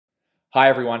Hi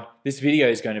everyone, this video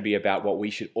is going to be about what we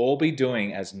should all be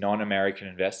doing as non-American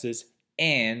investors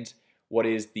and what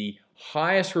is the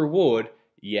highest reward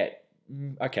yet,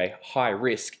 high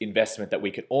risk investment that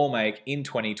we can all make in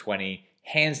 2020,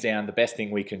 hands down the best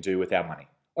thing we can do with our money.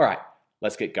 All right,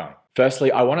 let's get going.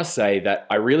 Firstly, I want to say that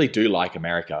I really do like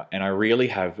America and I really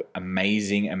have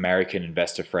amazing American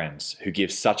investor friends who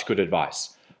give such good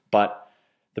advice. But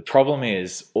the problem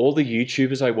is, all the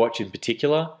YouTubers I watch in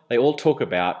particular, they all talk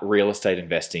about real estate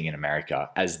investing in America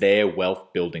as their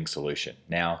wealth building solution.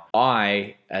 Now,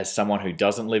 I, as someone who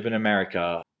doesn't live in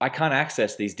America, I can't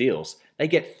access these deals. They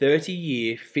get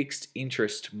 30-year fixed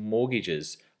interest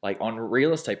mortgages, like on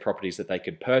real estate properties that they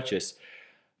could purchase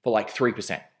for like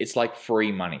 3%. It's like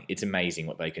free money. It's amazing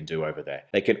what they can do over there.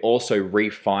 They can also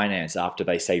refinance after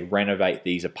they say renovate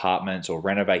these apartments or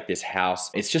renovate this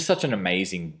house. It's just such an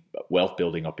amazing wealth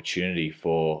building opportunity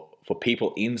for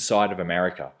people inside of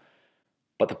America.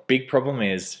 But the big problem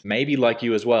is, maybe like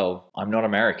you as well, I'm not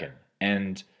American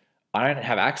and I don't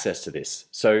have access to this.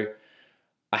 So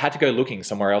I had to go looking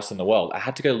somewhere else in the world. I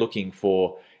had to go looking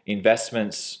for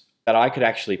investments that I could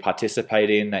actually participate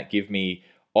in that give me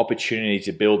opportunity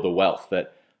to build the wealth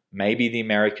that maybe the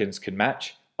Americans can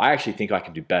match. I actually think I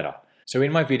can do better. So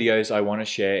in my videos, I want to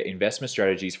share investment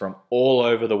strategies from all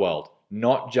over the world,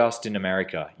 not just in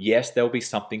America. Yes, there'll be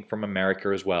something from America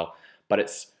as well, but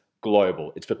it's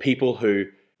global. It's for people who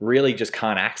really just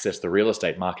can't access the real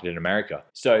estate market in America.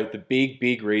 So the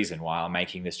big reason why I'm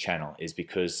making this channel is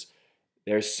because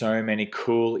there's so many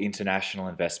cool international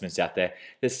investments out there.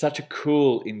 There's such a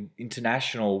cool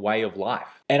international way of life.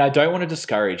 And I don't want to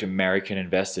discourage American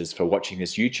investors for watching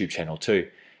this YouTube channel too.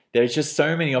 There's just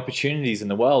so many opportunities in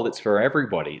the world. It's for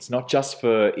everybody. It's not just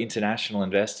for international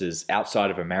investors outside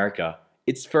of America.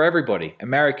 It's for everybody.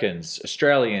 Americans,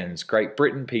 Australians,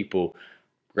 British people.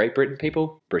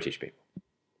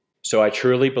 So I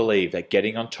truly believe that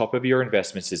getting on top of your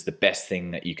investments is the best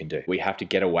thing that you can do. We have to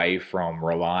get away from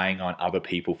relying on other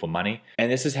people for money.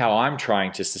 And this is how I'm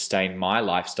trying to sustain my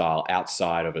lifestyle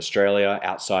outside of Australia,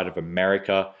 outside of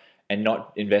America, and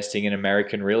not investing in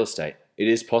American real estate. It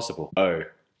is possible. Oh,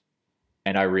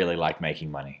 and I really like making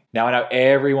money. Now I know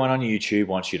everyone on YouTube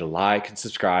wants you to like and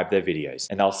subscribe their videos.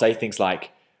 And they'll say things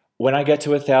like, when I get to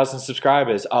 1,000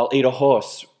 subscribers, I'll eat a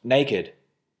horse naked.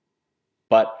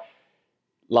 But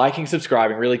liking,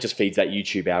 subscribing really just feeds that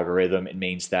YouTube algorithm. It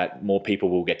means that more people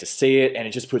will get to see it, and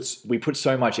it just we put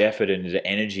so much effort and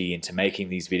energy into making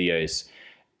these videos.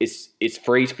 It's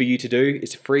free for you to do.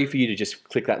 It's free for you to just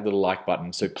click that little like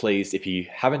button. So please, if you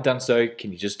haven't done so,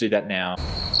 can you just do that now?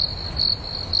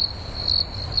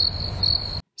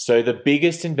 So the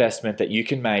biggest investment that you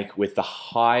can make with the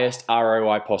highest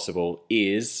ROI possible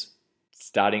is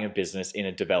starting a business in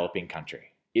a developing country.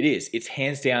 It is. It's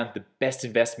hands down the best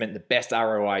investment, the best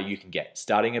ROI you can get,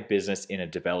 starting a business in a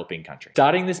developing country.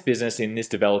 Starting this business in this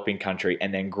developing country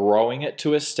and then growing it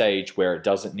to a stage where it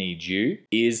doesn't need you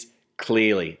is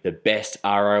clearly the best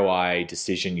ROI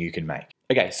decision you can make.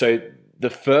 Okay, so the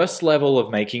first level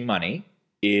of making money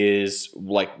is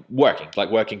like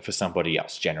working for somebody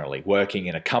else generally, working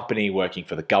in a company, working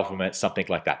for the government, something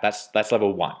like that. That's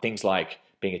level one. Things like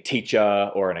being a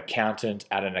teacher or an accountant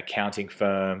at an accounting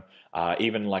firm,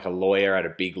 even like a lawyer at a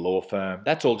big law firm.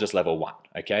 That's all just level one,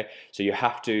 okay? So you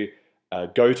have to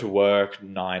go to work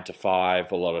 9 to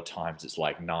 5. A lot of times it's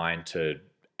like 9 to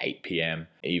 8 p.m.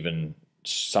 Even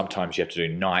sometimes you have to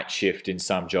do night shift in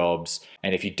some jobs.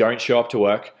 And if you don't show up to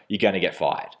work, you're going to get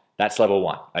fired. That's level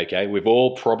one, okay? We've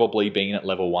all probably been at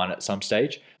level one at some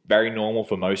stage. Very normal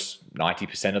for most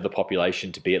 90% of the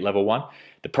population to be at level one.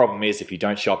 The problem is if you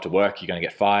don't show up to work, you're going to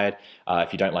get fired.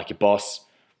 If you don't like your boss,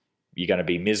 you're going to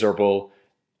be miserable.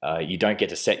 You don't get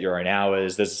to set your own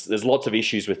hours. There's lots of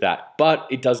issues with that, but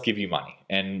it does give you money,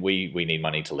 and we need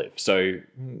money to live. So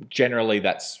generally,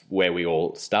 that's where we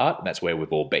all start, and that's where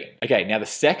we've all been. Okay, now the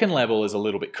second level is a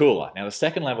little bit cooler. Now the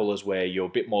second level is where you're a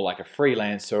bit more like a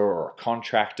freelancer or a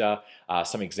contractor.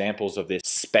 Some examples of this: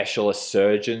 specialist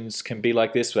surgeons can be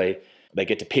like this, where they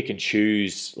get to pick and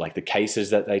choose like the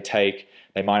cases that they take.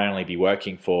 They might only be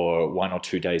working for 1 or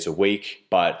 2 days a week,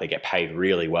 but they get paid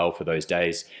really well for those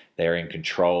days. They're in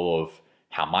control of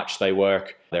how much they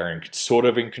work. They're sort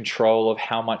of in control of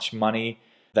how much money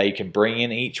they can bring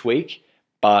in each week,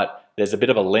 but there's a bit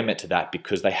of a limit to that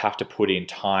because they have to put in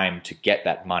time to get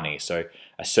that money. So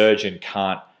a surgeon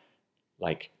can't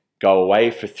like go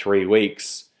away for 3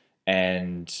 weeks,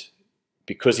 and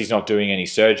because he's not doing any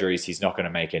surgeries, he's not going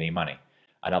to make any money.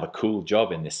 Another cool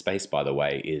job in this space, by the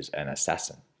way, is an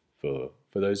assassin. For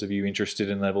those of you interested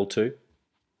in level 2,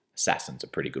 assassin's a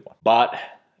pretty good one. But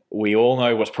we all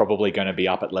know what's probably going to be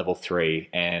up at level 3.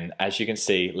 And as you can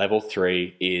see, level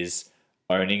 3 is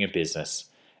owning a business.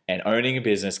 And owning a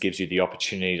business gives you the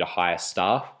opportunity to hire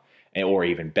staff, or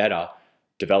even better,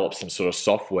 develop some sort of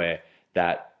software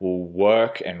that will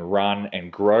work and run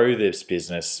and grow this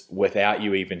business without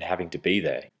you even having to be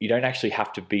there. You don't actually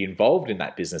have to be involved in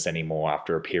that business anymore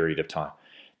after a period of time.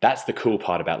 That's the cool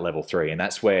part about level 3. And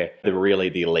that's where the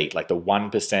elite, like the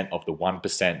 1% of the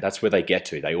 1%, that's where they get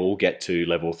to. They all get to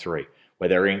level 3, where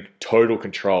they're in total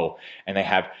control and they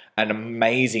have an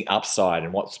amazing upside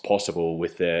in what's possible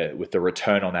with the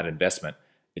return on that investment.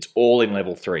 It's all in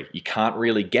level 3. You can't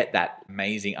really get that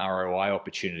amazing ROI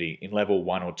opportunity in level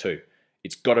 1 or 2.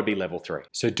 It's got to be level 3.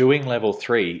 So doing level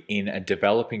 3 in a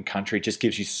developing country just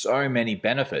gives you so many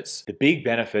benefits. The big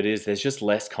benefit is there's just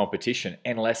less competition,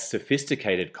 and less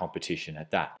sophisticated competition at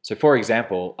that. So for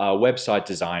example, a website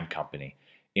design company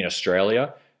in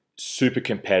Australia, super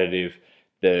competitive.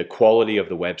 The quality of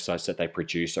the websites that they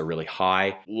produce are really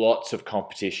high. Lots of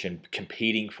competition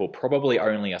competing for probably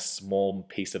only a small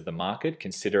piece of the market,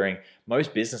 considering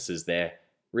most businesses there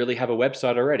really have a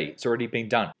website already. It's already been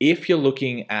done. If you're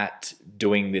looking at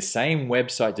doing the same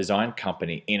website design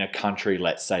company in a country,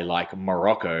 let's say like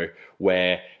Morocco,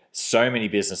 where so many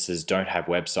businesses don't have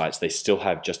websites, they still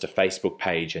have just a Facebook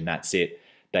page and that's it.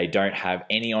 They don't have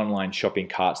any online shopping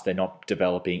carts. They're not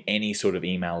developing any sort of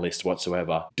email list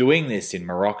whatsoever. Doing this in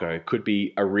Morocco could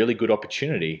be a really good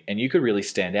opportunity, and you could really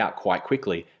stand out quite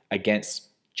quickly against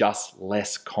just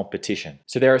less competition.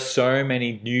 So there are so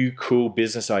many new cool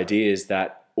business ideas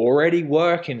that already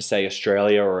work in, say,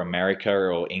 Australia or America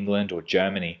or England or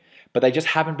Germany, but they just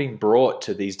haven't been brought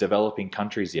to these developing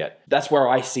countries yet. That's where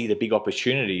I see the big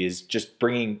opportunity, is just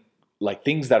bringing like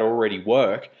things that already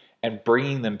work and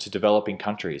bringing them to developing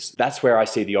countries. That's where I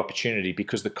see the opportunity,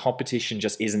 because the competition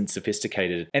just isn't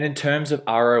sophisticated. And in terms of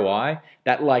ROI,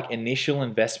 that like initial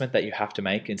investment that you have to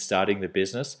make in starting the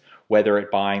business, whether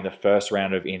it's buying the first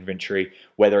round of inventory,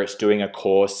 whether it's doing a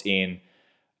course in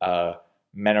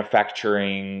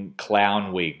manufacturing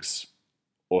clown wigs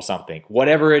or something,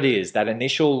 whatever it is, that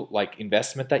initial like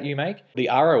investment that you make, the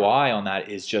ROI on that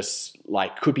is just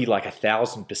like, could be like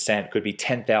 1,000%, could be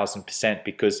 10,000%,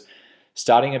 because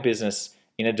starting a business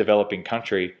in a developing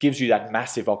country gives you that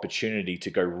massive opportunity to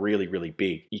go really, really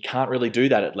big. You can't really do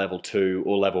that at level 2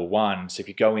 or level 1. So if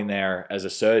you go in there as a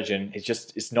surgeon,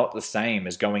 it's not the same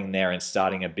as going there and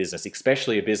starting a business,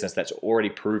 especially a business that's already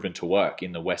proven to work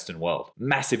in the Western world.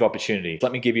 Massive opportunity.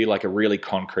 Let me give you like a really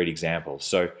concrete example.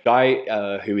 So a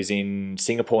guy who is in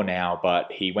Singapore now,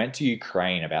 but he went to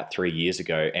Ukraine about 3 years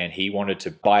ago, and he wanted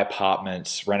to buy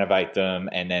apartments, renovate them,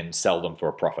 and then sell them for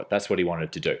a profit. That's what he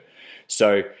wanted to do.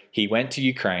 So he went to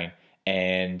Ukraine,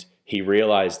 and he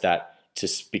realized that to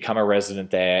become a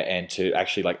resident there and to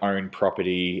actually like own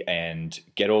property and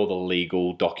get all the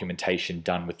legal documentation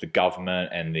done with the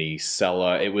government and the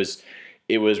seller, it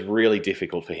was really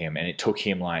difficult for him. And it took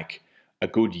him like a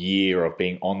good year of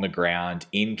being on the ground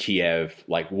in Kiev,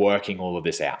 like working all of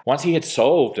this out. Once he had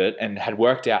solved it and had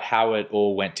worked out how it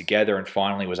all went together and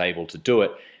finally was able to do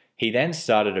it, he then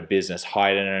started a business,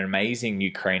 hired an amazing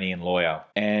Ukrainian lawyer,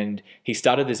 and he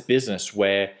started this business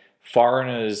where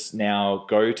foreigners now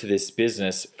go to this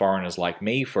business, foreigners like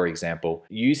me, for example,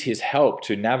 use his help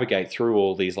to navigate through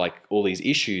all these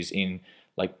issues in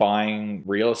like buying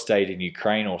real estate in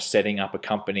Ukraine or setting up a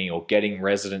company or getting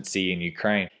residency in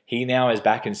Ukraine. He now is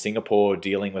back in Singapore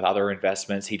dealing with other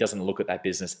investments. He doesn't look at that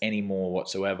business anymore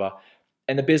whatsoever.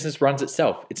 And the business runs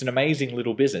itself. It's an amazing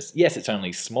little business. Yes, it's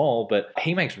only small, but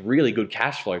he makes really good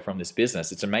cash flow from this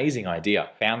business. It's an amazing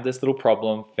idea. Found this little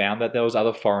problem, found that there was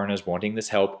other foreigners wanting this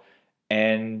help,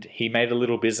 and he made a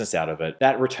little business out of it.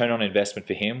 That return on investment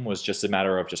for him was just a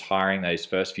matter of just hiring those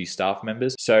first few staff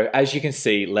members. So as you can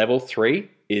see, level 3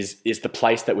 is the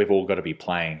place that we've all got to be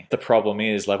playing. The problem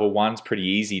is level 1's pretty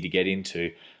easy to get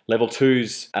into. Level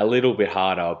 2's a little bit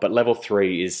harder, but level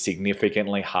 3 is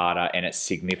significantly harder and it's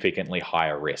significantly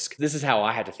higher risk. This is how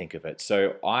I had to think of it.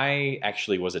 So I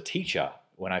actually was a teacher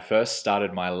when I first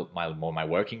started my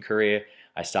working career.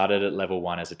 I started at level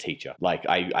 1 as a teacher. Like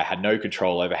I had no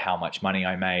control over how much money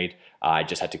I made. I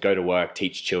just had to go to work,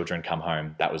 teach children, come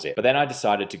home. That was it. But then I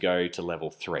decided to go to level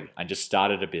 3 and just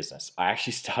started a business. I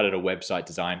actually started a website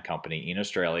design company in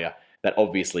Australia that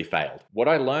obviously failed. What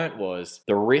I learned was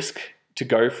the risk to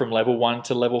go from level 1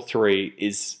 to level 3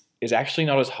 is actually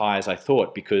not as high as I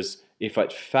thought, because if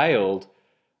it failed,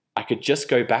 I could just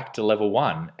go back to level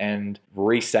 1 and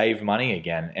resave money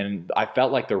again. And I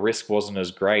felt like the risk wasn't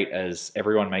as great as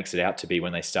everyone makes it out to be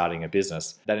when they're starting a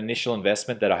business. That initial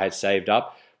investment that I had saved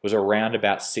up was around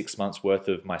about 6 months worth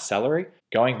of my salary.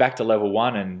 Going back to level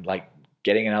 1 and like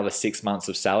getting another 6 months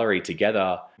of salary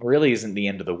together really isn't the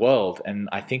end of the world. And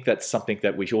I think that's something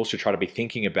that we all should try to be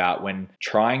thinking about when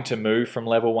trying to move from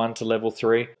level 1 to level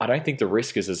 3. I don't think the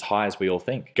risk is as high as we all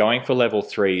think. Going for level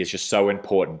 3 is just so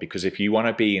important, because if you want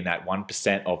to be in that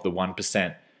 1% of the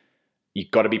 1%,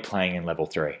 you've got to be playing in level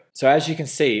 3. So as you can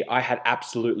see, I had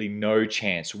absolutely no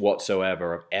chance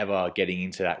whatsoever of ever getting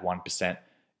into that 1%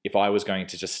 if I was going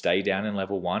to just stay down in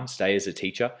level 1, stay as a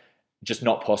teacher. Just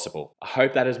not possible. I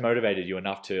hope that has motivated you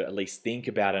enough to at least think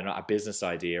about a business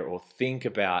idea, or think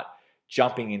about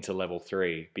jumping into level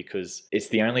 3, because it's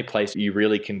the only place you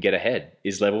really can get ahead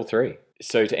is level 3.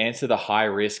 So to answer the high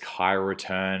risk, high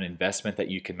return investment that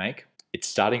you can make, it's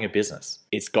starting a business.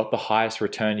 It's got the highest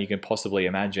return you can possibly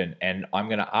imagine, and I'm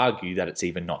going to argue that it's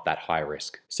even not that high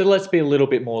risk. So let's be a little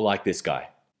bit more like this guy.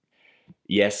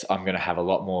 Yes, I'm going to have a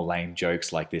lot more lame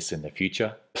jokes like this in the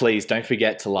future. Please don't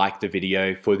forget to like the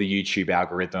video for the YouTube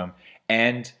algorithm,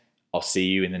 and I'll see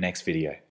you in the next video.